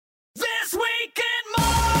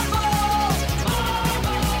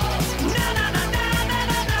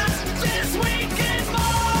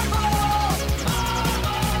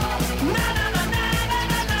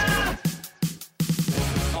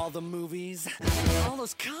the movies, all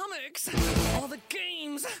those comics, all the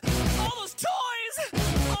games, all those toys,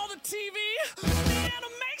 all the TV, the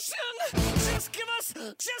animation. Just give us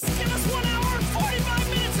 1 hour and 45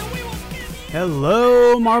 minutes and we will give you...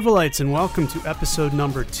 Hello, Marvelites, and welcome to episode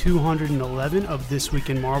number 211 of This Week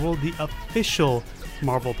in Marvel, the official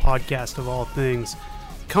Marvel podcast of all things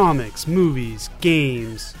comics, movies,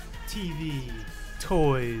 games, TV,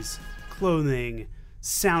 toys, clothing,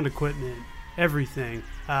 sound equipment, everything.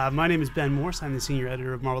 My name is Ben Morse. I'm the senior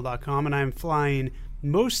editor of Marvel.com, and I'm flying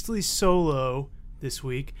mostly solo this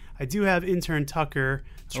week. I do have intern Tucker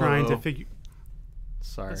trying to figure...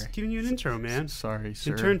 Sorry. Just giving you an intro, man. Sorry,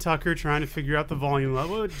 sir. Intern Tucker trying to figure out the volume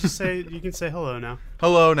level. Just say, you can say hello now.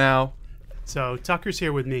 Hello now. So Tucker's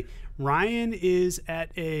here with me. Ryan is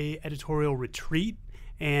at a editorial retreat,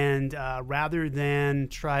 and rather than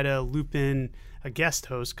try to loop in a guest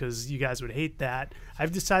host, because you guys would hate that,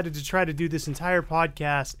 I've decided to try to do this entire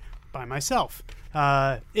podcast by myself,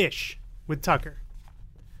 with Tucker.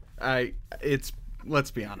 Let's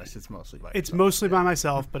be honest, it's mostly by It's yourself. mostly by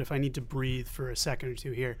myself, but if I need to breathe for a second or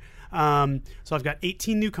two here. So I've got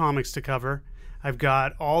 18 new comics to cover. I've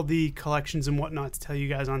got all the collections and whatnot to tell you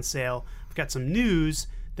guys on sale. I've got some news.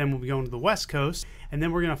 Then we'll be going to the West Coast. And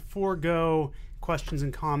then we're going to forego questions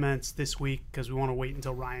and comments this week because we want to wait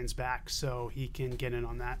until Ryan's back so he can get in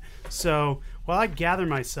on that. So while I gather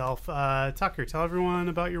myself, Tucker, tell everyone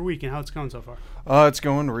about your week and how it's going so far. It's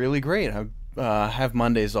going really great. I have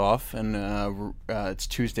Mondays off, and it's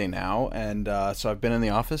Tuesday now. And so I've been in the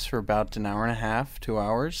office for about an hour and a half, 2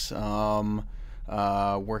 hours,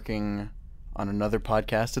 working on another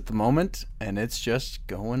podcast at the moment, and it's just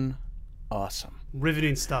going awesome.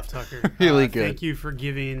 Riveting stuff, Tucker. Really good. Thank you for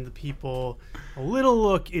giving the people a little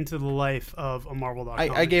look into the life of a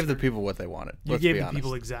Marvel.com. I gave the people what they wanted. You Let's gave be the honest.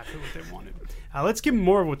 people exactly what they wanted. Let's give them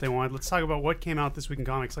more of what they wanted. Let's talk about what came out this week in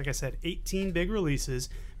comics. Like I said, 18 big releases,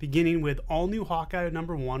 beginning with All New Hawkeye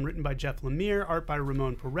 #1, written by Jeff Lemire, art by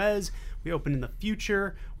Ramon Perez. We open in the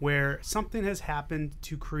future, where something has happened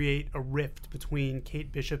to create a rift between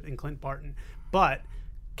Kate Bishop and Clint Barton. But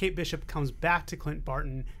Kate Bishop comes back to Clint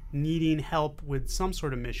Barton needing help with some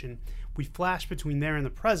sort of mission. We flash between there and the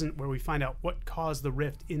present, where we find out what caused the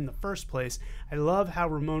rift in the first place. I love how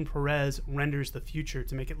Ramon Perez renders the future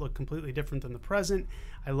to make it look completely different than the present.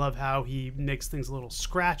 I love how he makes things a little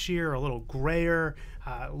scratchier, a little grayer,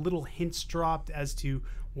 little hints dropped as to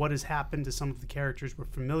what has happened to some of the characters we're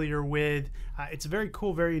familiar with. It's a very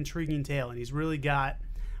cool, very intriguing tale, and he's really got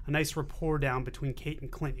a nice rapport down between Kate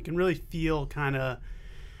and Clint. You can really feel kind of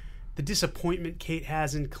the disappointment Kate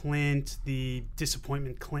has in Clint, the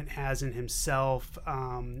disappointment Clint has in himself,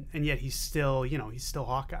 and yet he's still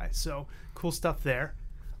Hawkeye. So cool stuff there.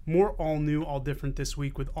 More all new, all different this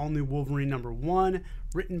week with All New Wolverine #1,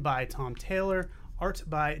 written by Tom Taylor, art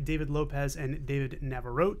by David Lopez and David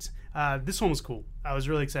Navarrete. This one was cool. I was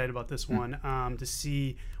really excited about this one to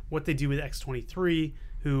see what they do with X-23,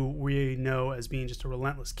 who we know as being just a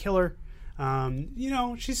relentless killer.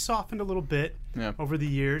 She's softened a little bit over the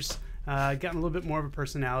years, gotten a little bit more of a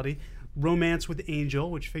personality. Romance with Angel,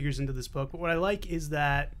 which figures into this book. But what I like is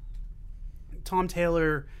that Tom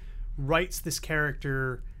Taylor writes this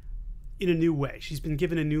character in a new way. She's been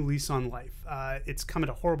given a new lease on life. It's come at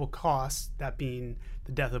a horrible cost, that being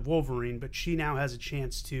the death of Wolverine, but she now has a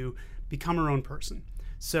chance to become her own person.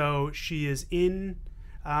 So she is in...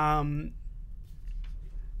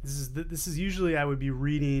 This is usually I would be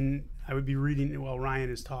reading while Ryan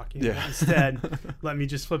is talking. Yeah. But instead, let me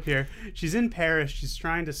just flip here. She's in Paris. She's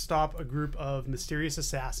trying to stop a group of mysterious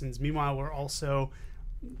assassins. Meanwhile, we're also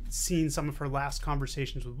seeing some of her last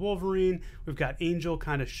conversations with Wolverine. We've got Angel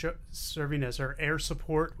kind of serving as her air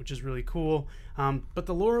support, which is really cool. But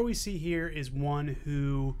the Laura we see here is one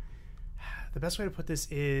who, the best way to put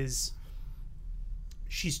this is,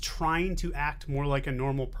 she's trying to act more like a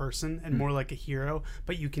normal person and more like a hero,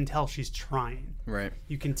 but you can tell she's trying. Right.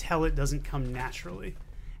 You can tell it doesn't come naturally.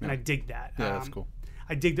 And I dig that. Yeah, that's cool.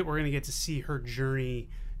 I dig that we're going to get to see her journey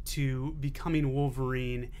to becoming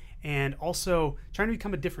Wolverine and also trying to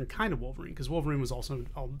become a different kind of Wolverine, because Wolverine was also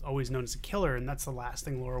always known as a killer, and that's the last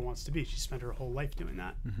thing Laura wants to be. She spent her whole life doing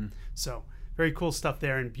that. Mm-hmm. So very cool stuff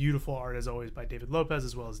there, and beautiful art as always by David Lopez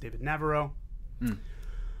as well as David Navarro.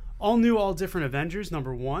 All New, All Different Avengers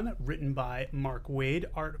 #1, written by Mark Waid,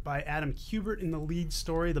 art by Adam Kubert in the lead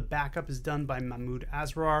story. The backup is done by Mahmoud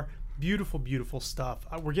Asrar. Beautiful, beautiful stuff.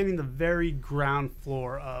 We're getting the very ground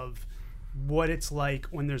floor of what it's like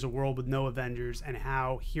when there's a world with no Avengers and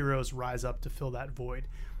how heroes rise up to fill that void.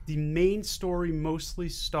 The main story mostly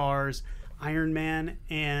stars Iron Man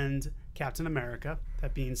and Captain America.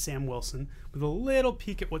 that being Sam Wilson, with a little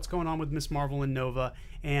peek at what's going on with Miss Marvel and Nova,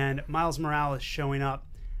 and Miles Morales showing up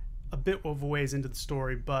a bit of a ways into the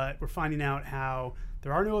story, but we're finding out how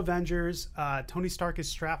there are no Avengers. Tony Stark is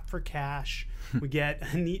strapped for cash. We get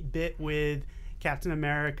a neat bit with Captain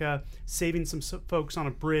America saving some folks on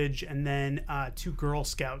a bridge, and then 2 Girl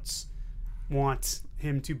Scouts want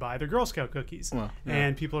him to buy their Girl Scout cookies. Well, yeah.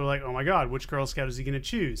 And people are like, oh my God, which Girl Scout is he going to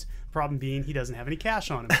choose? Problem being, he doesn't have any cash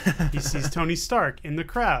on him. He sees Tony Stark in the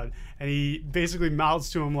crowd, and he basically mouths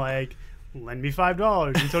to him like, lend me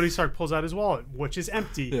 $5. And Tony Stark pulls out his wallet, which is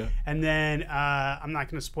empty. Yeah. And then I'm not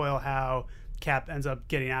going to spoil how Cap ends up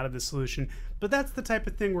getting out of the solution. But that's the type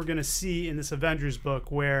of thing we're going to see in this Avengers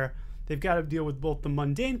book, where they've got to deal with both the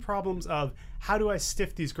mundane problems of how do I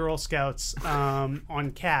stiff these Girl Scouts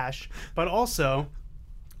on cash, but also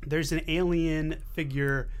there's an alien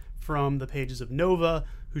figure from the pages of Nova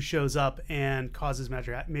who shows up and causes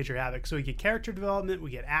major havoc. So we get character development,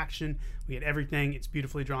 we get action, we get everything. It's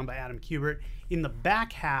beautifully drawn by Adam Kubert. In the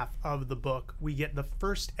back half of the book, we get the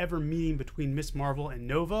first ever meeting between Miss Marvel and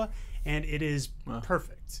Nova, and it is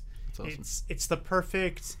perfect. That's awesome. It's the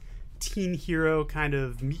perfect teen hero kind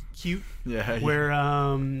of meet cute, where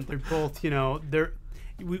they're both,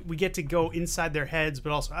 we get to go inside their heads,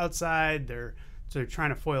 but also outside. They're trying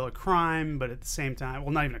to foil a crime, but at the same time,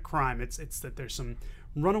 well, not even a crime. It's that there's some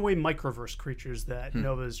runaway microverse creatures that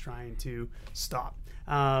Nova is trying to stop.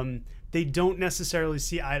 They don't necessarily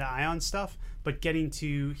see eye to eye on stuff, but getting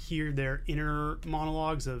to hear their inner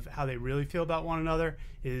monologues of how they really feel about one another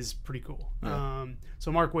is pretty cool. Yeah.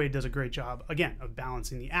 So Mark Waid does a great job, again, of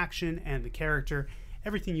balancing the action and the character,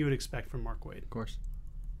 everything you would expect from Mark Waid. Of course.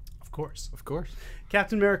 Of course.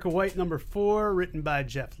 Captain America White #4, written by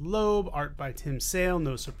Jeff Loeb, art by Tim Sale.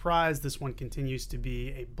 No surprise, this one continues to be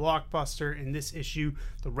a blockbuster. In this issue,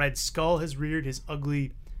 the Red Skull has reared his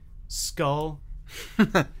ugly skull.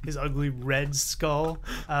 His ugly red skull.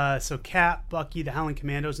 So Cap, Bucky, the Howling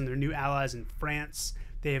Commandos, and their new allies in France,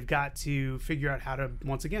 they have got to figure out how to,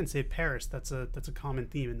 once again, save Paris. That's a common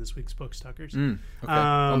theme in this week's book, Stuckers. Okay,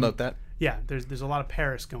 I'll note that. Yeah, there's a lot of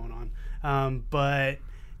Paris going on. But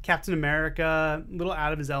Captain America, a little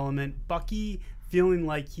out of his element. Bucky feeling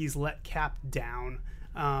like he's let Cap down,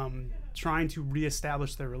 trying to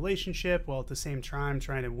reestablish their relationship while at the same time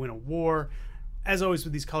trying to win a war. As always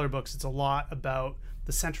with these color books, it's a lot about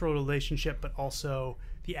the central relationship, but also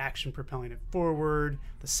the action propelling it forward,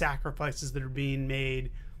 the sacrifices that are being made.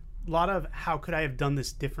 A lot of how could I have done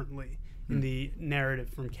this differently in the narrative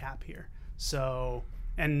from Cap here. So,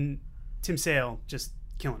 and Tim Sale just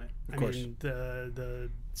killing it. Of course. Mean, the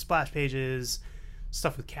splash pages,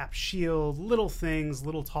 stuff with Cap's shield, little things,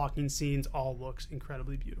 little talking scenes, all looks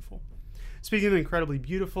incredibly beautiful. Speaking of incredibly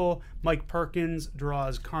beautiful, Mike Perkins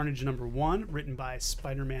draws Carnage #1, written by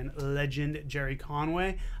Spider-Man legend Jerry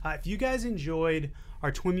Conway. If you guys enjoyed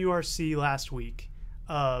our Twim URC last week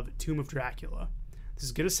of Tomb of Dracula, this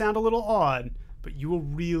is going to sound a little odd, but you will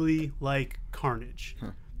really like Carnage.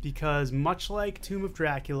 Because much like Tomb of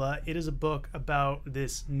Dracula, it is a book about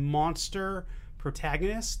this monster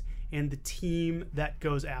protagonist and the team that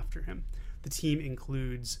goes after him. The team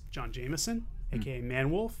includes John Jameson, a.k.a.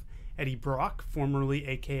 Manwolf, Eddie Brock, formerly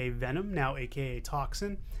a.k.a. Venom, now a.k.a.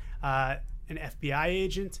 Toxin, an FBI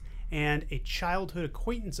agent, and a childhood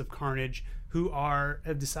acquaintance of Carnage who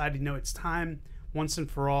have decided, it's time once and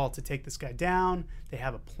for all to take this guy down. They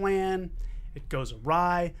have a plan. It goes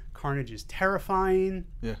awry. Carnage is terrifying.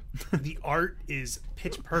 Yeah. The art is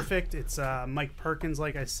pitch perfect. It's Mike Perkins,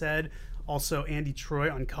 like I said. Also, Andy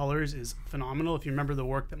Troy on colors is phenomenal. If you remember the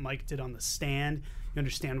work that Mike did on The Stand, you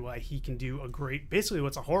understand why he can do basically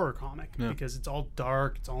what's a horror comic, because it's all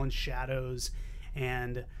dark, it's all in shadows,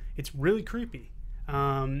 and it's really creepy.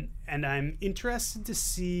 And I'm interested to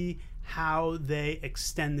see how they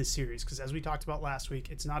extend this series, because as we talked about last week,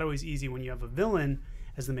 it's not always easy when you have a villain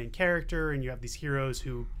as the main character and you have these heroes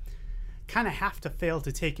who kind of have to fail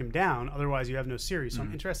to take him down, otherwise you have no series. So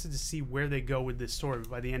I'm interested to see where they go with this story. But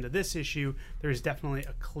by the end of this issue, there is definitely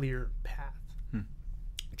a clear path.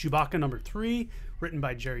 Chewbacca #3, written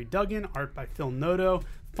by Jerry Duggan, art by Phil Noto.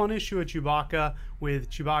 Fun issue of Chewbacca with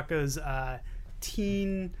Chewbacca's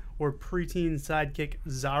teen or preteen sidekick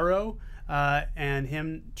Zaro, and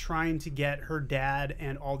him trying to get her dad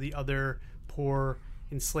and all the other poor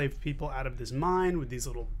enslaved people out of this mine with these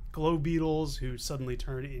little glow beetles who suddenly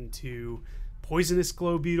turn into poisonous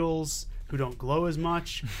glow beetles who don't glow as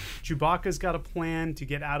much. Chewbacca's got a plan to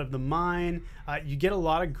get out of the mine. You get a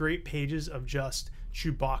lot of great pages of just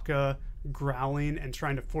Chewbacca growling and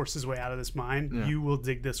trying to force his way out of this mine, you will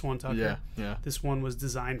dig this one, Tucker. Yeah. This one was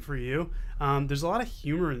designed for you. There's a lot of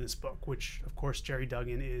humor in this book, which, of course, Jerry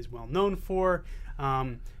Duggan is well known for.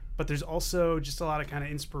 But there's also just a lot of kind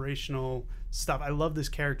of inspirational stuff. I love this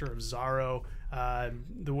character of Zorro,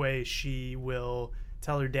 the way she will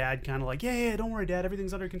tell her dad kind of like, yeah, don't worry, Dad,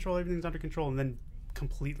 everything's under control, and then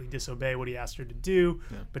completely disobey what he asked her to do.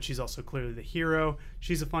 But she's also clearly the hero.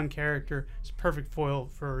 She's a fun character. It's a perfect foil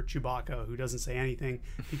for Chewbacca, who doesn't say anything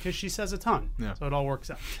because she says a ton. So it all works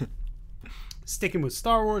out. Sticking with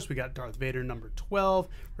Star Wars, we got Darth Vader number 12,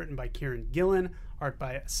 written by Kieran Gillen, art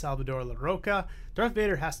by Salvador Larroca. Darth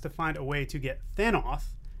Vader has to find a way to get Thanos,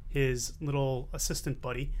 his little assistant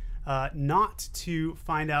buddy, not to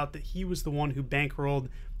find out that he was the one who bankrolled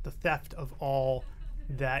the theft of all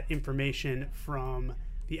that information from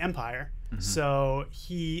the Empire. So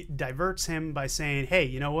he diverts him by saying, hey,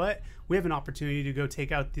 you know what? We have an opportunity to go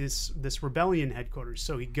take out this rebellion headquarters.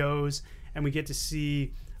 So he goes, and we get to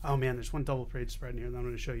see, oh man, there's one double page spread in here that I'm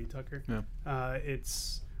going to show you, Tucker.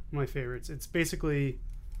 It's one of my favorites. It's basically...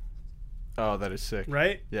 Oh, that is sick.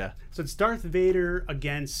 Right? Yeah. So it's Darth Vader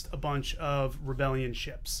against a bunch of rebellion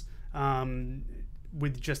ships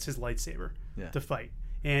with just his lightsaber to fight.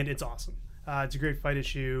 And it's awesome. It's a great fight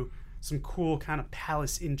issue. Some cool kind of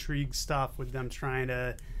palace intrigue stuff with them trying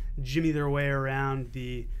to jimmy their way around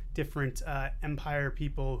the different Empire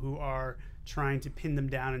people who are trying to pin them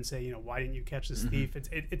down and say, why didn't you catch this thief?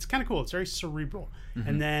 It's kind of cool. It's very cerebral.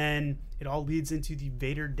 And then it all leads into the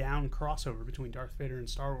Vader Down crossover between Darth Vader and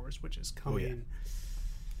Star Wars, which is coming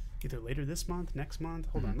either later this month, next month.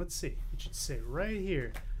 Hold on, let's see. It should say right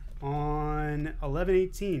here on November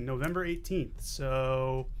 18th.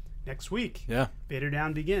 So next week, Vader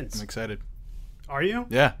Down begins. I'm excited. Are you?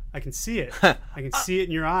 Yeah. I can see it. I can see it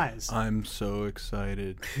in your eyes. I'm so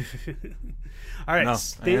excited. All right,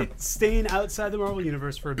 staying outside the Marvel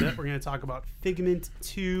Universe for a bit, we're going to talk about Figment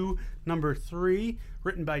 2, number 3,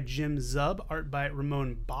 written by Jim Zub, art by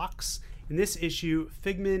Ramon Box. In this issue,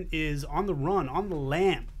 Figment is on the run, on the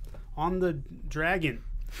lam, on the dragon,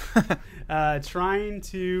 trying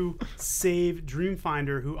to save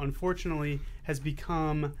Dreamfinder, who unfortunately has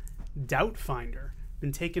become Doubtfinder,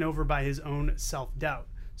 been taken over by his own self-doubt.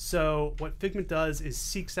 So what Figment does is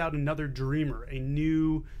seeks out another dreamer,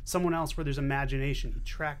 someone else where there's imagination. He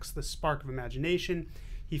tracks the spark of imagination.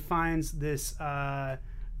 He finds this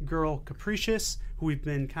girl, Capricious, who we've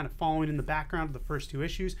been kind of following in the background of the first 2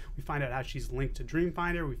 issues. We find out how she's linked to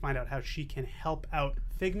Dreamfinder. We find out how she can help out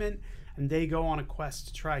Figment. And they go on a quest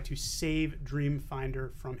to try to save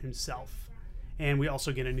Dreamfinder from himself. And we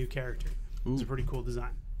also get a new character. It's a pretty cool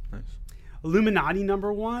design. Nice. Illuminati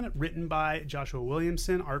number 1, written by Joshua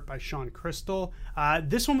Williamson, art by Sean Crystal.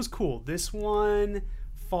 This one was cool. This one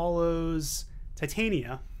follows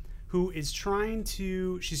Titania, who is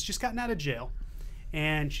she's just gotten out of jail,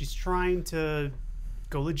 and she's trying to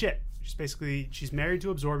go legit. She's married to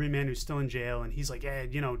Absorbing Man, who's still in jail, and he's like, yeah,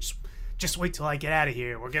 just wait till I get out of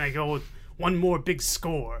here. We're going to go with one more big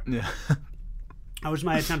score. Yeah. That was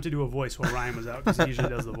my attempt to do a voice while Ryan was out, because he usually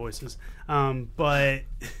does the voices. But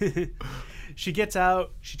she gets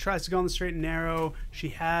out. She tries to go on the straight and narrow. She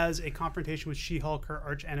has a confrontation with She-Hulk, her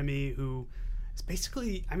arch enemy, who is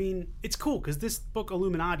basically, it's cool, because this book,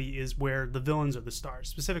 Illuminati, is where the villains are the stars.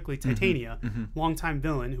 Specifically, Titania, longtime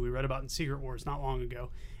villain, who we read about in Secret Wars not long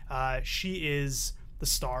ago. She is the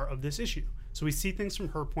star of this issue. So we see things from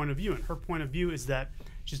her point of view, and her point of view is that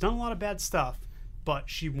she's done a lot of bad stuff, but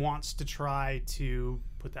she wants to try to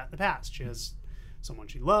put that in the past. She has someone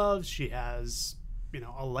she loves. She has,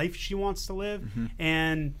 a life she wants to live.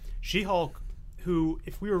 And She-Hulk, who,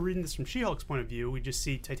 if we were reading this from She-Hulk's point of view, we just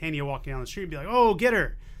see Titania walking down the street and be like, oh, get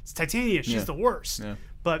her. It's Titania. She's the worst. Yeah.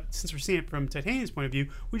 But since we're seeing it from Titania's point of view,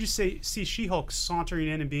 we just see She-Hulk sauntering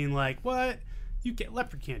in and being like, what?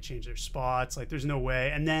 Leopard can't change their spots. Like, there's no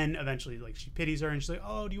way. And then eventually, she pities her and she's like,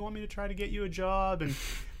 oh, do you want me to try to get you a job? And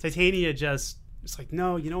Titania it's like,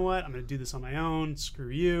 no, you know what? I'm going to do this on my own. Screw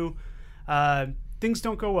you. Things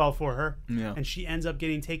don't go well for her. Yeah. And she ends up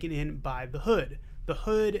getting taken in by the Hood. The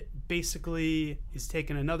Hood basically is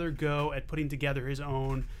taking another go at putting together his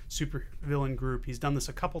own super villain group. He's done this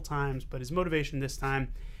a couple times, but his motivation this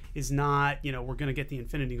time is not, we're going to get the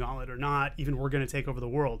Infinity Gauntlet, or not even we're going to take over the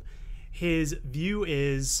world. His view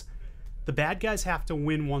is the bad guys have to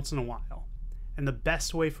win once in a while. And the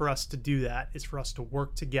best way for us to do that is for us to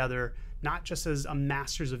work together, not just as a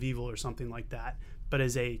masters of evil or something like that, but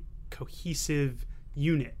as a cohesive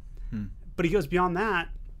unit. But he goes beyond that,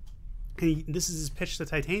 and this is his pitch to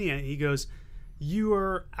Titania. He goes, you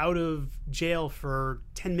are out of jail for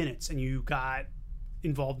 10 minutes and you got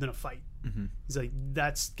involved in a fight. He's like,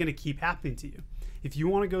 that's going to keep happening to you. If you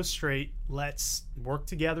want to go straight, let's work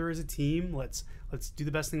together as a team. Let's do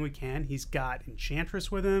the best thing we can. He's got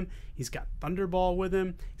Enchantress with him. He's got Thunderball with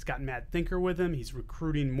him. He's got Mad Thinker with him. He's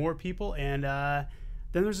recruiting more people. And then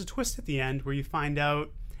there's a twist at the end where you find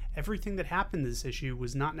out everything that happened in this issue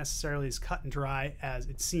was not necessarily as cut and dry as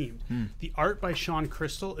it seemed. The art by Sean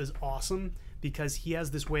Crystal is awesome because he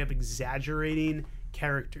has this way of exaggerating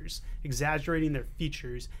characters, exaggerating their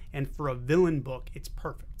features, and for a villain book it's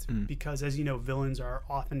perfect because, as you know, villains are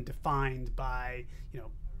often defined by, you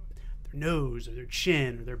know, their nose or their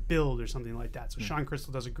chin or their build or something like that. So Sean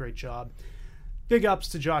Crystal does a great job. Big ups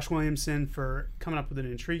to Josh Williamson for coming up with an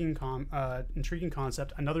intriguing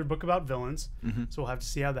concept, another book about villains. So we'll have to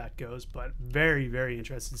see how that goes, but very, very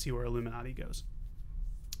interested to see where Illuminati goes.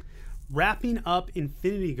 Wrapping up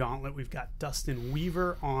Infinity Gauntlet, we've got Dustin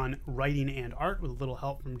Weaver on writing and art with a little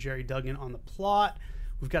help from Jerry Duggan on the plot.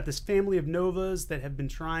 We've got this family of Novas that have been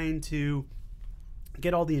trying to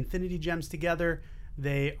get all the Infinity Gems together.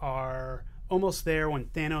 They are almost there when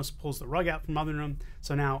Thanos pulls the rug out from under them.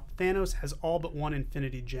 So now Thanos has all but one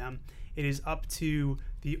Infinity Gem. It is up to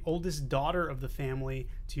the oldest daughter of the family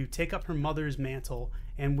to take up her mother's mantle,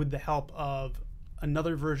 and with the help of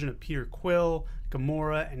another version of Peter Quill,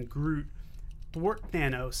 Gamora, and Groot, thwart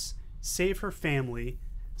Thanos, save her family,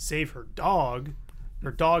 save her dog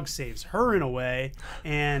saves her in a way,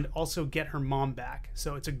 and also get her mom back.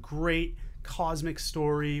 So it's a great cosmic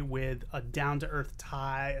story with a down-to-earth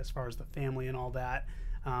tie as far as the family and all that.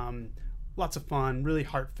 Lots of fun, really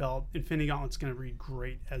heartfelt. Infinity Gauntlet's going to read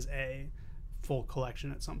great as a full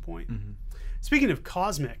collection at some point. Speaking of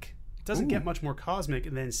cosmic, it doesn't get much more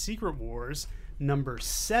cosmic than Secret Wars number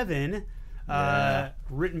 7,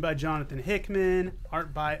 written by Jonathan Hickman,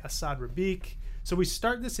 art by Asad Rabiq. So we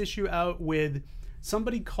start this issue out with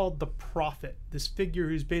somebody called the Prophet, this figure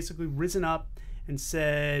who's basically risen up and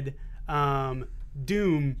said,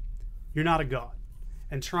 Doom, you're not a god,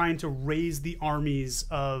 and trying to raise the armies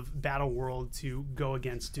of Battleworld to go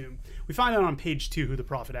against Doom. We find out on page 2 who the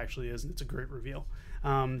Prophet actually is, and it's a great reveal.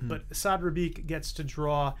 But Asad Rabiq gets to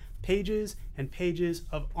draw pages and pages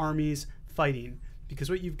of armies fighting, because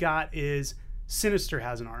what you've got is Sinister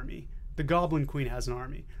has an army, the Goblin Queen has an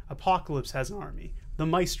army, Apocalypse has an army, the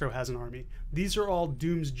Maestro has an army. These are all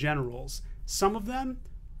Doom's generals. Some of them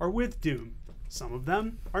are with Doom. Some of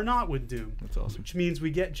them are not with Doom. That's awesome. Which means we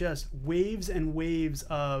get just waves and waves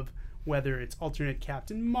of, whether it's alternate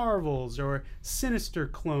Captain Marvels or Sinister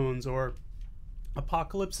clones or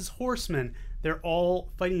Apocalypse's horsemen. They're all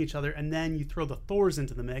fighting each other, and then you throw the Thors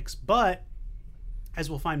into the mix. But, as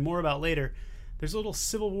we'll find more about later, there's a little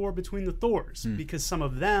civil war between the Thors, because some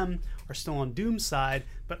of them are still on Doom's side,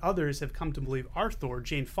 but others have come to believe our Thor,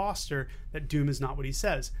 Jane Foster, that Doom is not what he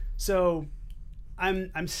says. So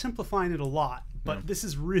I'm simplifying it a lot, but this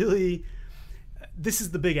is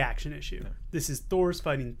the big action issue. This is Thors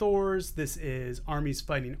fighting Thors. This is armies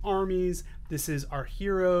fighting armies. This is our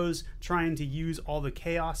heroes trying to use all the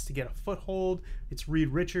chaos to get a foothold. It's Reed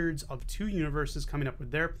Richards of 2 universes coming up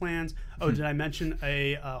with their plans. Oh, did I mention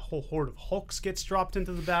a whole horde of Hulks gets dropped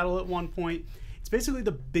into the battle at one point? It's basically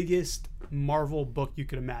the biggest Marvel book you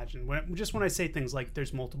could imagine. When I say things like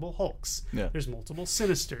there's multiple Hulks, there's multiple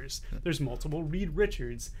Sinisters, there's multiple Reed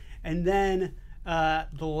Richards, and then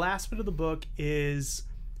the last bit of the book is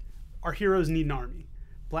our heroes need an army.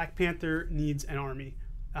 Black Panther needs an army.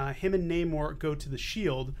 Him and Namor go to the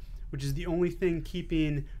Shield, which is the only thing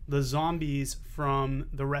keeping the zombies from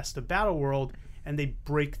the rest of Battleworld, and they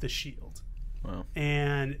break the Shield. Wow.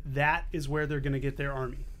 And that is where they're going to get their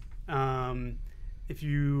army. If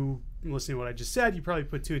you listen to what I just said, you probably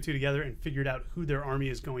put 2 and 2 together and figured out who their army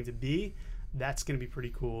is going to be. That's going to be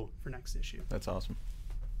pretty cool for next issue. That's awesome.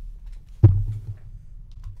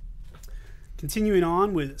 Continuing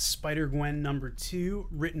on with Spider-Gwen number 2,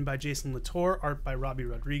 written by Jason Latour, art by Robbie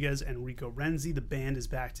Rodriguez and Rico Renzi. The band is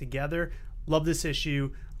back together. Love this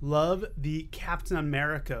issue. Love the Captain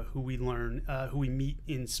America who we meet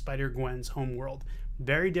in Spider-Gwen's homeworld.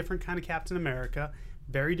 Very different kind of Captain America.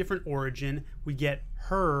 Very different origin. We get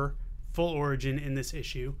her full origin in this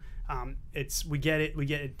issue. We get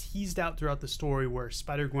it teased out throughout the story where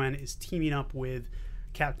Spider-Gwen is teaming up with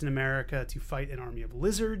Captain America to fight an army of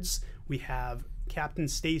lizards. We have Captain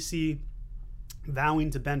Stacy vowing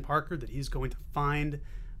to Ben Parker that he's going to find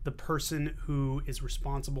the person who is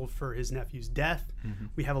responsible for his nephew's death.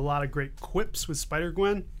 We have a lot of great quips with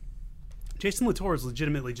Spider-Gwen. Jason Latour is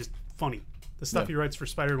legitimately just funny. The stuff he writes for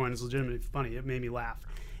Spider-Gwen is legitimately funny. It made me laugh.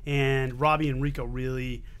 And Robbie and Rico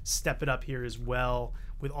really step it up here as well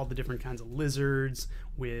with all the different kinds of lizards,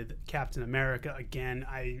 with Captain America. Again,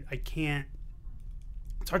 I can't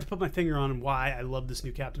it's hard to put my finger on why I love this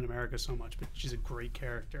new Captain America so much, but she's a great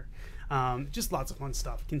character. Just lots of fun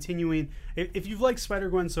stuff. Continuing, if you've liked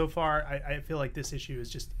Spider-Gwen so far, I feel like this issue is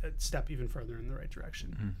just a step even further in the right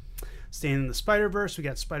direction. Mm-hmm. Staying in the Spider-Verse, we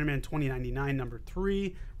got Spider-Man 2099 number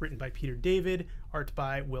 3, written by Peter David, art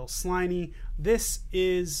by Will Sliney. This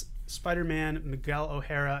is Spider-Man Miguel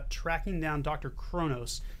O'Hara tracking down Dr.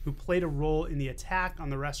 Kronos, who played a role in the attack on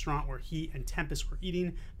the restaurant where he and Tempest were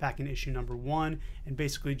eating back in issue number 1, and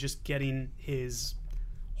basically just getting his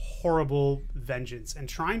horrible vengeance and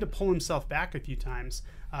trying to pull himself back a few times,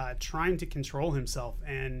 trying to control himself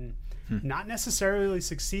and not necessarily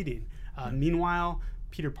succeeding. Meanwhile,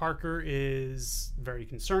 Peter Parker is very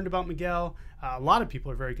concerned about Miguel. A lot of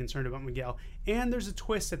people are very concerned about Miguel. And there's a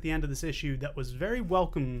twist at the end of this issue that was very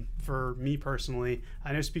welcome for me personally.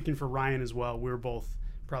 I know, speaking for Ryan as well, we're both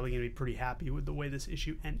probably going to be pretty happy with the way this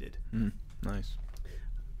issue ended. Nice.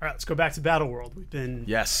 All right, let's go back to Battleworld.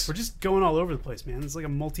 We're just going all over the place, man. It's like a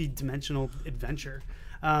multi-dimensional adventure.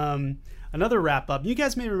 Another wrap-up. You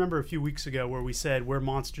guys may remember a few weeks ago where we said Where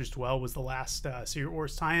Monsters Dwell was the last Secret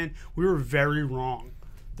Wars tie-in. We were very wrong.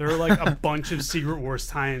 There are like a bunch of Secret Wars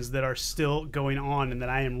tie-ins that are still going on and that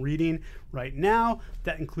I am reading right now.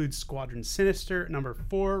 That includes Squadron Sinister, number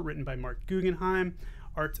 4, written by Mark Guggenheim,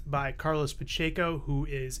 art by Carlos Pacheco, who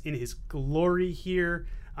is in his glory here.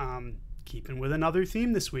 Keeping with another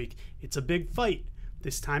theme this week, it's a big fight.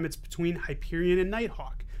 This time it's between Hyperion and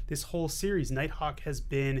Nighthawk. This whole series, Nighthawk has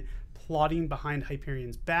been plotting behind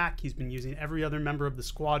Hyperion's back. He's been using every other member of the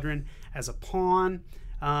squadron as a pawn.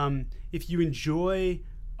 If you enjoy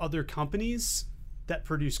other companies that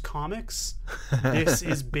produce comics, this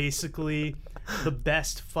is basically the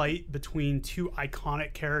best fight between two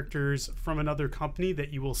iconic characters from another company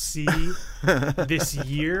that you will see this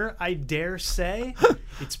year, I dare say.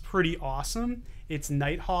 It's pretty awesome. It's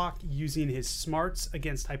Nighthawk using his smarts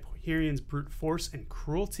against Hyperion's brute force and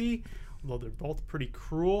cruelty, although they're both pretty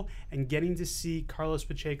cruel, and getting to see Carlos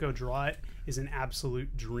Pacheco draw it is an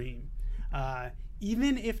absolute dream.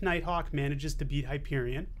 Even if Nighthawk manages to beat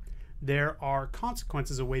Hyperion, there are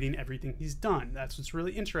consequences awaiting everything he's done. That's what's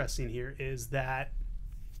really interesting here, is that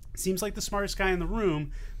it seems like the smartest guy in the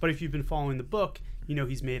room, but if you've been following the book, you know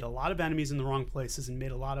he's made a lot of enemies in the wrong places and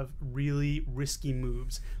made a lot of really risky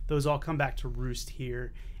moves. Those all come back to roost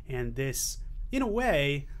here, and this, in a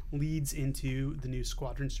way, leads into the new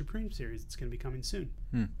Squadron Supreme series that's going to be coming soon.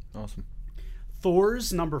 Awesome.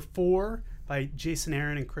 Thor's number 4 by Jason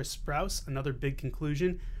Aaron and Chris Sprouse, another big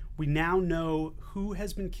conclusion. We now know who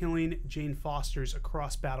has been killing Jane Fosters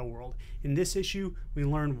across Battleworld. In this issue, we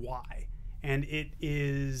learn why. And it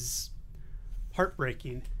is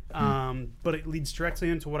heartbreaking. But it leads directly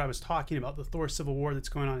into what I was talking about, the Thor Civil War that's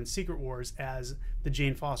going on in Secret Wars as the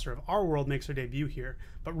Jane Foster of our world makes her debut here.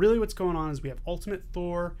 But really what's going on is we have Ultimate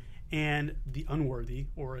Thor and the Unworthy,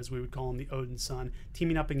 or as we would call him, the Odin Son,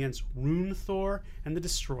 teaming up against Rune Thor and the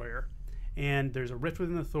Destroyer. And there's a rift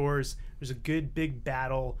within the Thors. There's a good big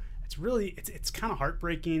battle. It's really, it's kind of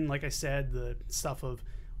heartbreaking. Like I said, the stuff of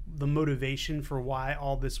the motivation for why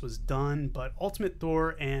all this was done. But Ultimate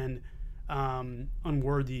Thor and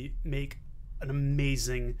Unworthy make an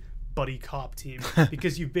amazing buddy cop team,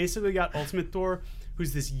 because you've basically got Ultimate Thor,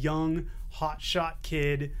 who's this young hotshot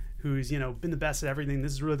kid who's, you know, been the best at everything.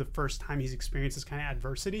 This is really the first time he's experienced this kind of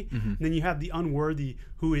adversity. And then you have the Unworthy,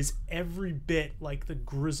 who is every bit like the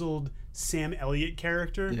grizzled Sam Elliott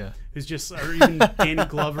character, who's just, or even Danny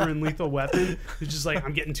Glover in Lethal Weapon, who's just like,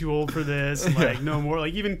 I'm getting too old for this, like no more.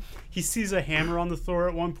 Like, even he sees a hammer on the Thor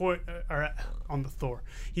at one point, or on the Thor.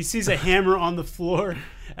 He sees a hammer on the floor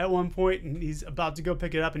at one point, and he's about to go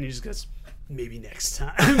pick it up, and he just goes, maybe next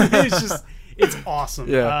time. It's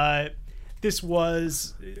awesome. This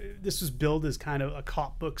was billed as kind of a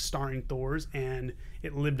cop book starring Thors, and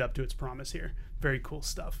it lived up to its promise here. Very cool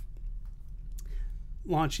stuff.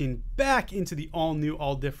 Launching back into the all-new,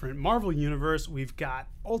 all-different Marvel Universe, we've got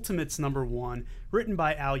Ultimates number 1, written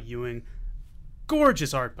by Al Ewing.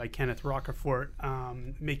 Gorgeous art by Kenneth Rocafort,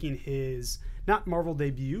 making his, not Marvel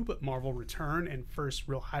debut, but Marvel return and first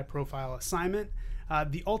real high-profile assignment.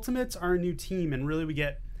 The Ultimates are a new team, and really we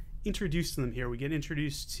get introduced to them here. We get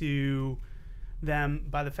introduced to them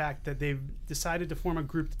by the fact that they've decided to form a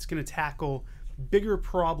group that's going to tackle bigger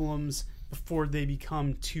problems before they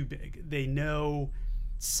become too big. They know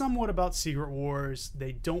somewhat about Secret Wars.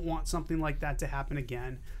 They don't want something like that to happen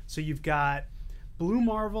again. So you've got Blue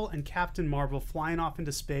Marvel and Captain Marvel flying off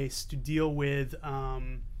into space to deal with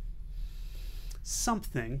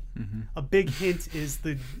something. A big hint is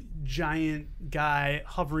the giant guy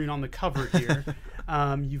hovering on the cover here.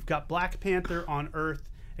 You've got Black Panther on Earth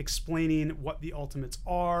explaining what the Ultimates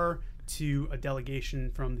are to a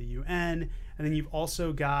delegation from the UN. And then you've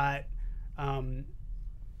also got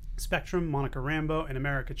Spectrum, Monica Rambeau, and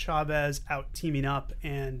America Chavez out teaming up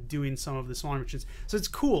and doing some of the smaller missions. So it's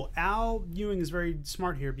cool. Al Ewing is very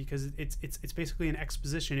smart here because it's basically an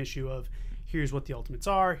exposition issue of here's what the Ultimates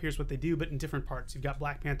are, here's what they do, but in different parts. You've got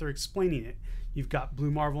Black Panther explaining it. You've got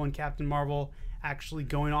Blue Marvel and Captain Marvel actually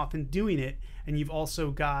going off and doing it. And you've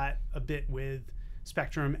also got a bit with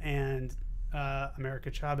Spectrum and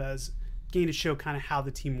America Chavez getting to show kind of how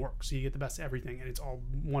the team works. So you get the best of everything, and it's all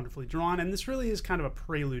wonderfully drawn. And this really is kind of a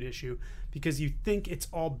prelude issue because you think it's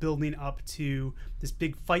all building up to this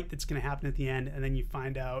big fight that's going to happen at the end, and then you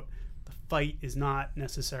find out the fight is not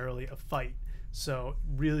necessarily a fight. So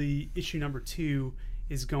really, issue number 2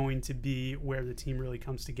 is going to be where the team really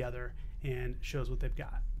comes together and shows what they've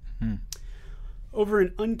got. Over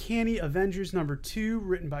in Uncanny Avengers number 2,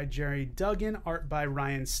 written by Jerry Duggan, art by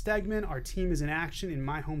Ryan Stegman, our team is in action in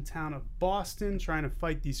my hometown of Boston, trying to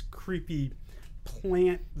fight these creepy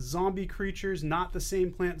plant zombie creatures, not the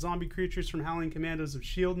same plant zombie creatures from Howling Commandos of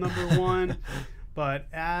S.H.I.E.L.D. number 1, but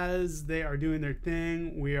as they are doing their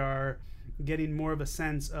thing, we are getting more of a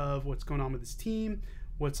sense of what's going on with this team.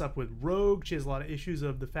 What's up with Rogue? She has a lot of issues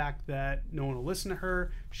of the fact that no one will listen to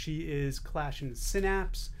her. She is clashing with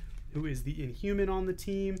Synapse, who is the Inhuman on the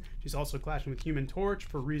team. She's also clashing with Human Torch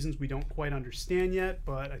for reasons we don't quite understand yet,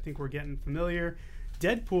 but I think we're getting familiar.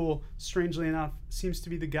 Deadpool, strangely enough, seems to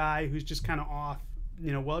be the guy who's just kind of off,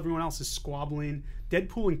 while everyone else is squabbling.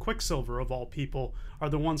 Deadpool and Quicksilver, of all people, are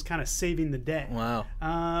the ones kind of saving the day. Wow.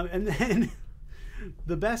 And then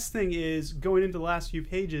the best thing is, going into the last few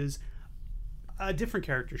pages, a different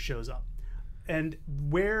character shows up. And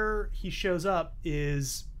where he shows up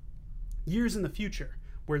is years in the future,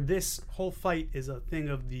 where this whole fight is a thing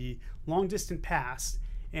of the long distant past,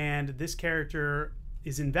 and this character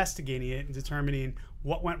is investigating it and determining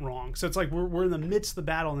what went wrong. So it's like we're in the midst of the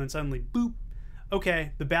battle, and then suddenly, boop,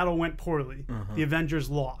 okay, the battle went poorly. The Avengers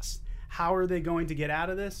lost. How are they going to get out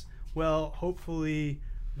of this? Well, hopefully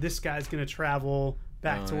this guy's going to travel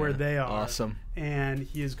back to where they are. Awesome. And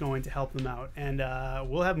he is going to help them out. And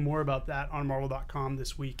we'll have more about that on Marvel.com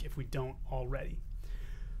this week if we don't already.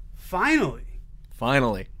 Finally,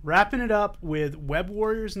 wrapping it up with Web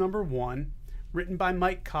Warriors number 1, written by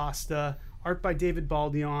Mike Costa, art by David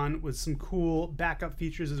Baldion, with some cool backup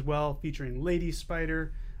features as well, featuring Lady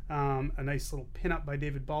Spider, a nice little pinup by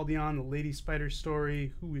David Baldion, the Lady Spider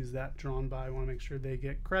story. Who is that drawn by? I want to make sure they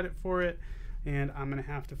get credit for it. And I'm going to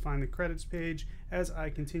have to find the credits page as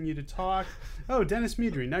I continue to talk. Oh, Dennis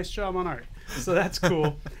Medry, nice job on art. So that's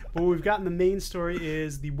cool. But what we've got in the main story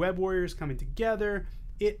is the Web Warriors coming together.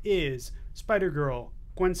 It is Spider-Girl,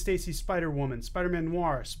 Gwen Stacy Spider-Woman, Spider-Man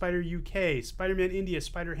Noir, Spider-UK, Spider-Man India,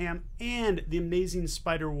 Spider-Ham, and the Amazing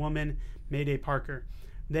Spider-Woman, Mayday Parker.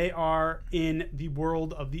 They are in the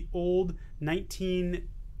world of the old 1960s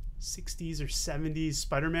or 70s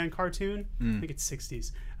Spider-Man cartoon. I think it's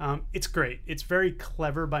 60s. It's great. It's very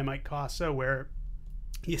clever by Mike Costa, where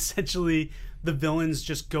he essentially, the villains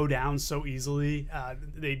just go down so easily.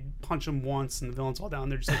 They punch them once and the villains fall down.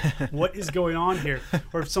 They're just like, what is going on here?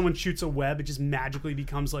 Or if someone shoots a web, it just magically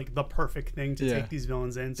becomes like the perfect thing to take these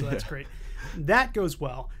villains in. So that's great. That goes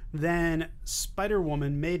well. Then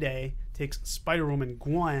Spider-Woman Mayday takes Spider-Woman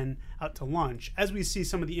Gwen out to lunch. As we see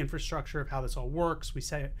some of the infrastructure of how this all works, we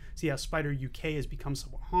see how Spider-UK has become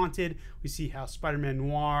somewhat haunted. We see how Spider-Man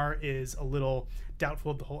Noir is a little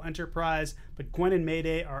doubtful of the whole enterprise. But Gwen and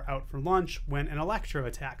Mayday are out for lunch when an Electro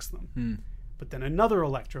attacks them. But then another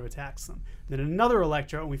Electro attacks them. Then another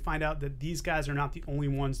Electro, and we find out that these guys are not the only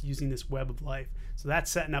ones using this web of life. So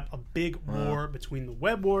that's setting up a big war between the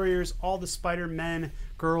Web Warriors, all the Spider-Men,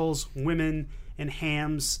 girls, women, and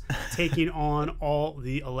hams taking on all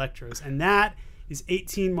the Electros. And that is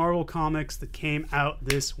 18 Marvel comics that came out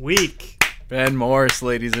this week. Ben Morris,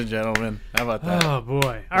 ladies and gentlemen. How about that? Oh,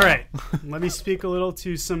 boy. All right. Let me speak a little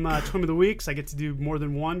to some Twim of the Weeks. I get to do more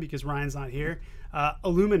than one because Ryan's not here.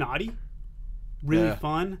 Illuminati. Really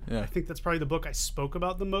fun. I think that's probably the book I spoke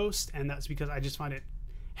about the most, and that's because I just find it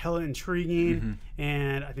hella intriguing,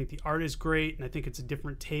 and I think the art is great, and I think it's a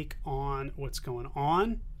different take on what's going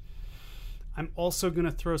on. I'm also going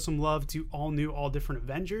to throw some love to All New, All Different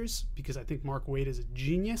Avengers, because I think Mark Waid is a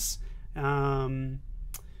genius.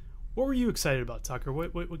 What were you excited about, Tucker?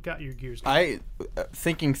 What got your gears going?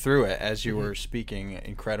 Thinking through it as you were speaking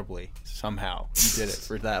incredibly, somehow you did it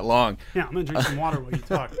for that long. Yeah, I'm going to drink some water while you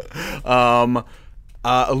talk.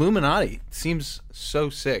 Illuminati seems so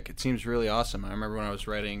sick. It seems really awesome. I remember when I was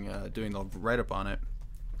doing the write-up on it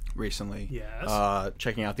recently. Yes.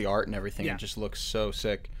 Checking out the art and everything. It just looks so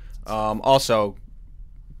sick. Also,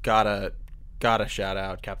 gotta Gotta shout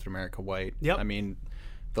out Captain America White. Yep. I mean,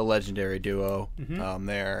 the legendary duo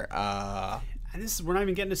there. And we're not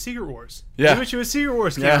even getting to Secret Wars. Yeah. I wish it was Secret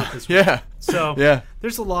Wars came out this week. Yeah. So Yeah.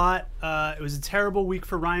 there's a lot. It was a terrible week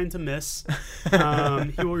for Ryan to miss. He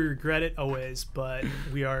will regret it always, but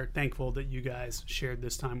we are thankful that you guys shared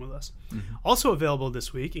this time with us. Also available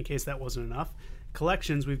this week, in case that wasn't enough,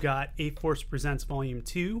 collections. We've got A-Force Presents Volume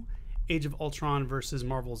 2, Age of Ultron versus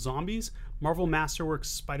Marvel Zombies, Marvel Masterworks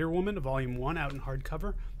Spider-Woman Volume 1 out in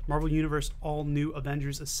hardcover, Marvel Universe All New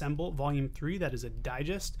Avengers Assemble Volume 3, that is a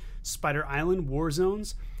digest, Spider Island War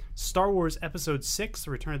Zones, Star Wars Episode 6,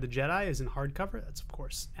 The Return of the Jedi is in hardcover. That's, of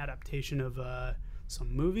course, adaptation of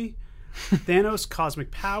some movie. Thanos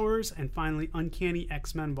Cosmic Powers, and finally Uncanny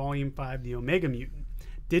X-Men Volume 5, The Omega Mutant.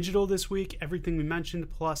 Digital this week, everything we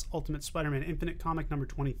mentioned, plus Ultimate Spider-Man Infinite comic number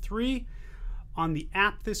 23. On the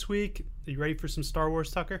app this week, are you ready for some Star Wars,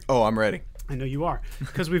 Tucker? Oh, I'm ready. I know you are,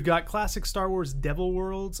 because we've got Classic Star Wars Devil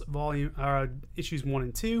Worlds issues 1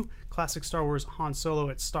 and 2, Classic Star Wars Han Solo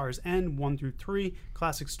at Star's End 1 through 3,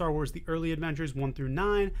 Classic Star Wars The Early Adventures 1 through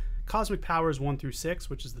 9, Cosmic Powers 1 through 6,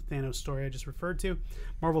 which is the Thanos story I just referred to,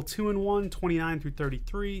 Marvel 2-in-1 29 through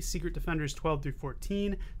 33, Secret Defenders 12 through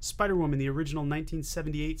 14, Spider-Woman the original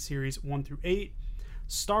 1978 series 1 through 8,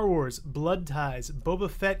 Star Wars Blood Ties Boba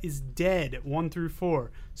Fett is Dead 1 through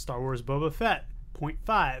 4, Star Wars Boba Fett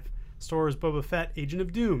 .5, Star Wars Boba Fett Agent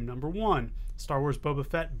of Doom number 1, Star Wars Boba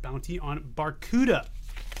Fett Bounty on Barkuda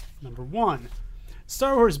number 1,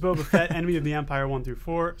 Star Wars Boba Fett Enemy of the Empire 1 through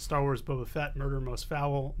 4, Star Wars Boba Fett Murder Most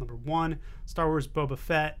Foul number 1, Star Wars Boba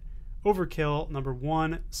Fett Overkill number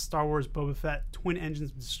 1, Star Wars Boba Fett Twin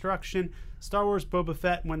Engines of Destruction, Star Wars Boba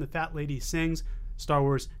Fett When the Fat Lady Sings, Star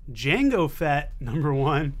Wars Jango Fett number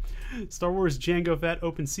 1, Star Wars Jango Fett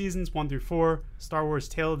Open Seasons 1 through 4, Star Wars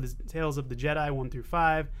Tales of the Jedi 1 through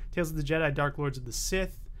 5, Tales of the Jedi Dark Lords of the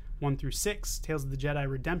Sith 1 through 6, Tales of the Jedi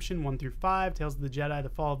Redemption 1 through 5, Tales of the Jedi The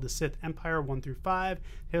Fall of the Sith Empire 1 through 5,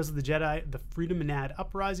 Tales of the Jedi The Freedom Menad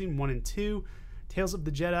Uprising 1 and 2, Tales of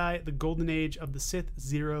the Jedi The Golden Age of the Sith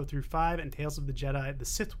 0 through 5, and Tales of the Jedi The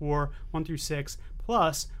Sith War 1 through 6,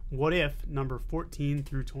 plus What If number 14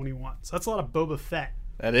 through 21. So that's a lot of Boba Fett.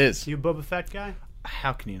 That is. You a Boba Fett guy?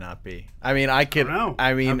 How can you not be? I mean, I could. I don't know.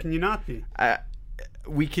 I mean, how can you not be?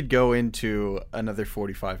 We could go into another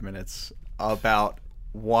 45 minutes about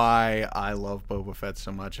why I love Boba Fett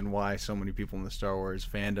so much and why so many people in the Star Wars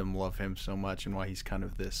fandom love him so much and why he's kind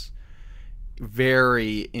of this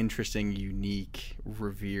very interesting, unique,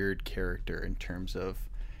 revered character in terms of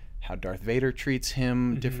how Darth Vader treats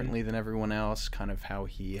him differently than everyone else, kind of how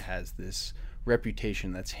he has this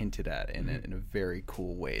reputation that's hinted at in a very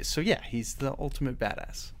cool ways. So yeah, he's the ultimate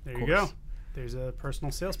badass. There you go. There's a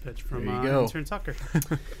personal sales pitch from go. intern Tucker.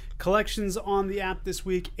 Collections on the app this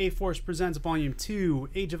week: A-Force Presents Volume 2,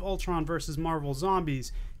 Age of Ultron vs. Marvel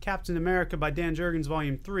Zombies, Captain America by Dan Jurgens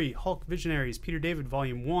Volume 3, Hulk Visionaries, Peter David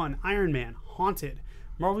Volume 1, Iron Man, Haunted,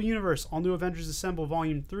 Marvel Universe All New Avengers Assemble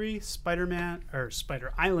Volume 3, Spider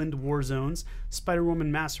Island War Zones,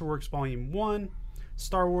 Spider-Woman Masterworks Volume 1,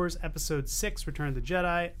 Star Wars Episode 6 Return of the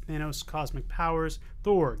Jedi, Thanos Cosmic Powers,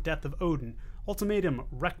 Thor Death of Odin, Ultimatum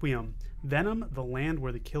Requiem, Venom The Land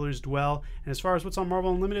Where the Killers Dwell. And as far as what's on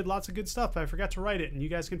Marvel Unlimited, lots of good stuff. I forgot to write it, and you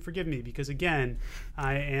guys can forgive me because, again,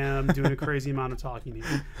 I am doing a crazy amount of talking here.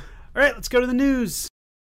 All right, let's go to the news.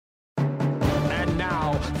 And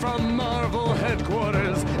now, from Marvel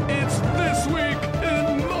headquarters, it's This Week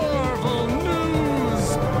in Marvel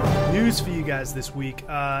News. News for you guys this week.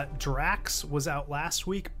 Drax was out last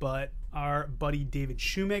week, but our buddy David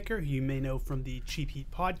Shoemaker, who you may know from the Cheap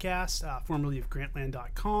Heat podcast, formerly of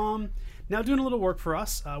Grantland.com, now doing a little work for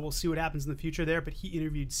us. We'll see what happens in the future there, but he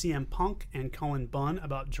interviewed CM Punk and Cullen Bunn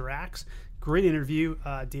about Drax. Great interview.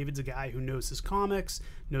 David's a guy who knows his comics,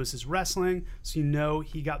 knows his wrestling, so you know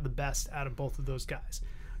he got the best out of both of those guys.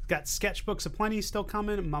 Got sketchbooks aplenty still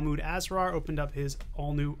coming. Mahmoud Asrar opened up his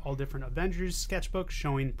all-new, all-different Avengers sketchbook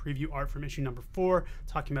showing preview art from issue number 4,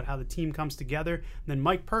 talking about how the team comes together. And then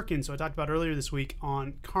Mike Perkins, who I talked about earlier this week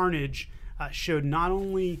on Carnage, showed not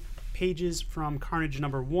only pages from Carnage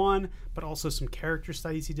number 1, but also some character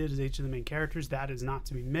studies he did as each of the main characters. That is not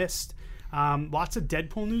to be missed. Lots of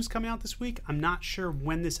Deadpool news coming out this week. I'm not sure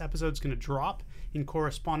when this episode is going to drop in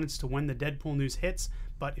correspondence to when the Deadpool news hits,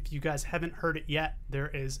 but if you guys haven't heard it yet, there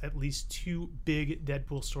is at least 2 big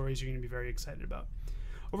Deadpool stories you're going to be very excited about.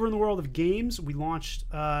 Over in the world of games, we launched,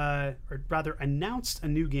 or rather announced a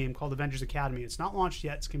new game called Avengers Academy. It's not launched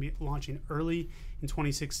yet. It's going to be launching early in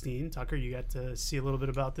 2016. Tucker, you got to see a little bit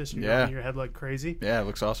about this. You're nodding your head like crazy. Yeah, it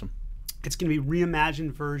looks awesome. It's going to be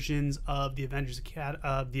reimagined versions of the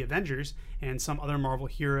Avengers and some other Marvel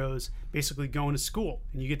heroes basically going to school,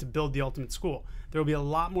 and you get to build the ultimate school. There will be a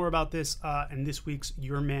lot more about this in this week's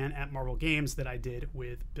Your Man at Marvel Games that I did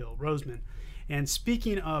with Bill Roseman. And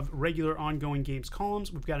speaking of regular ongoing games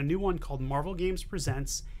columns, we've got a new one called Marvel Games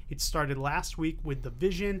Presents. It started last week with The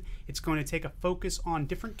Vision. It's going to take a focus on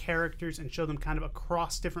different characters and show them kind of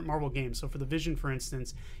across different Marvel games. So for The Vision, for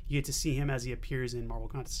instance, you get to see him as he appears in Marvel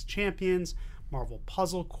Contest of Champions, Marvel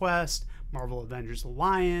Puzzle Quest, Marvel Avengers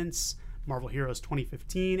Alliance, Marvel Heroes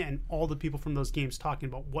 2015, and all the people from those games talking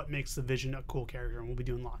about what makes The Vision a cool character. And we'll be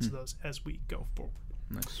doing lots of those as we go forward.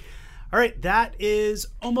 Nice. All right, that is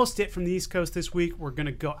almost it from the East Coast this week. We're going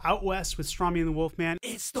to go out west with Stromy and the Wolfman.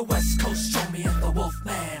 It's the West Coast, Stromy and the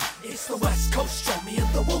Wolfman. It's the West Coast, Stromy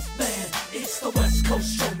and the Wolfman. It's the West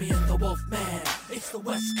Coast, Stromy and the Wolfman. It's the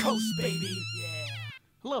West Coast, baby. Yeah.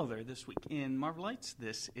 Hello there. This week in Marvelites,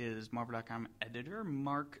 this is Marvel.com editor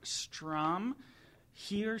Mark Strom.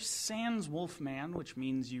 Here, sans Wolfman, which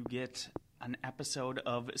means you get an episode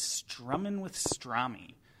of Strummin' with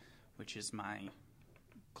Stromy, which is my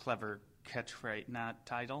clever catchphrase, not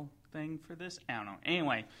title thing for this. I don't know.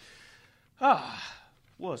 Anyway,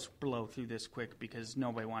 we'll just blow through this quick because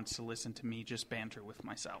nobody wants to listen to me just banter with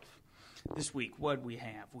myself. This week, what we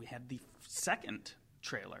have? We had the second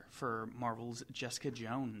trailer for Marvel's Jessica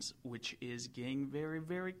Jones, which is getting very,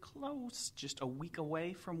 very close, just a week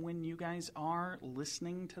away from when you guys are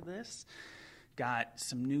listening to this. Got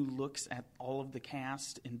some new looks at all of the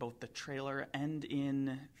cast in both the trailer and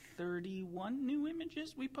in 31 new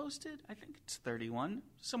images we posted. I think it's 31,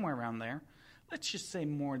 somewhere around there. Let's just say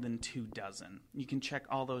more than 24. You can check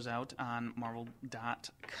all those out on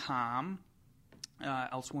Marvel.com.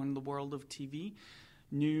 Elsewhere in the world of TV,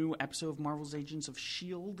 new episode of Marvel's Agents of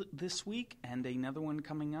S.H.I.E.L.D. this week, and another one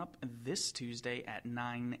coming up this Tuesday at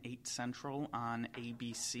 8 Central on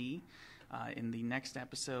ABC. In the next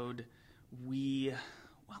episode, a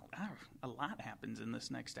lot happens in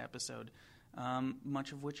this next episode,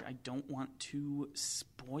 much of which I don't want to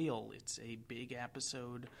spoil. It's a big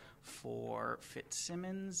episode for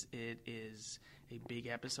Fitzsimmons. It is a big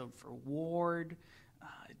episode for Ward.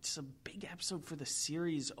 It's a big episode for the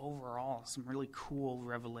series overall. Some really cool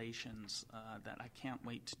revelations that I can't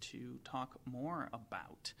wait to talk more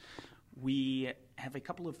about. We have a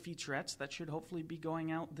couple of featurettes that should hopefully be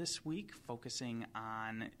going out this week, focusing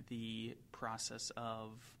on the process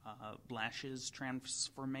of Lash's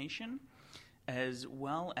transformation, as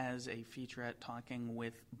well as a featurette talking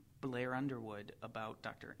with Blair Underwood about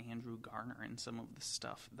Dr. Andrew Garner and some of the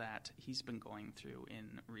stuff that he's been going through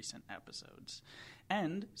in recent episodes.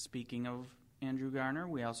 And speaking of Andrew Garner,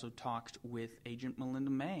 we also talked with Agent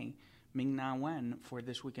Melinda May, Ming-Na Wen, for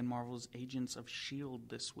This Week in Marvel's Agents of S.H.I.E.L.D.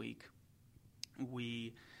 this week.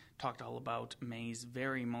 We talked all about May's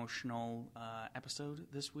very emotional episode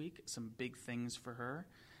this week, some big things for her,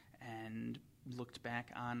 and looked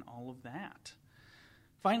back on all of that.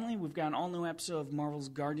 Finally, we've got an all-new episode of Marvel's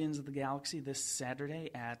Guardians of the Galaxy this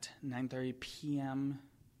Saturday at 9:30 p.m.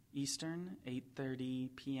 Eastern, 8:30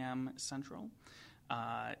 p.m. Central.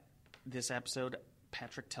 This episode,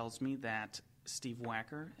 Patrick tells me that Steve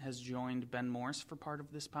Wacker has joined Ben Morse for part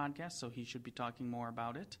of this podcast, so he should be talking more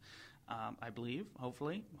about it. I believe,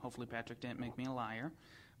 hopefully. Hopefully Patrick didn't make me a liar.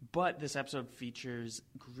 But this episode features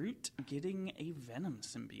Groot getting a Venom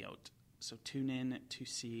symbiote. So tune in to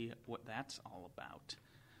see what that's all about.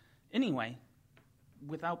 Anyway,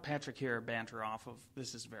 without Patrick here banter off of,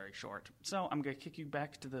 this is very short. So I'm going to kick you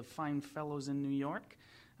back to the fine fellows in New York.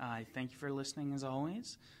 I thank you for listening as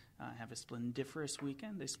always. Have a splendiferous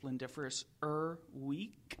weekend, a splendiferous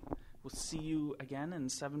week. We'll see you again in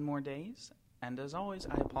 7 more days. And as always,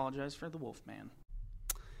 I apologize for the Wolfman.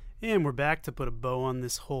 And we're back to put a bow on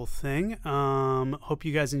this whole thing. Hope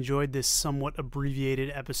you guys enjoyed this somewhat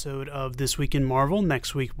abbreviated episode of This Week in Marvel.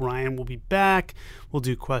 Next week, Ryan will be back. We'll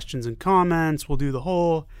do questions and comments. We'll do the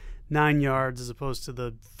whole 9 yards as opposed to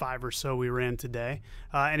the 5 or so we ran today.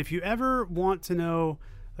 And if you ever want to know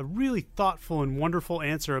a really thoughtful and wonderful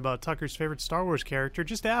answer about Tucker's favorite Star Wars character,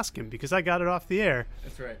 just ask him, because I got it off the air.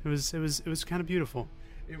 That's right. It was kind of beautiful.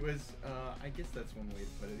 It was, I guess that's one way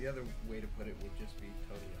to put it. The other way to put it would just be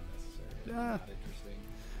totally unnecessary. Not interesting.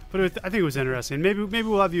 But I think it was interesting. Maybe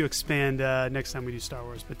we'll have you expand next time we do Star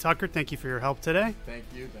Wars. But Tucker, thank you for your help today. Thank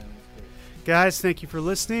you, Ben. It was great. Guys, thank you for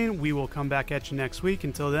listening. We will come back at you next week.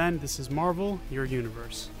 Until then, this is Marvel, your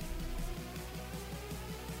universe.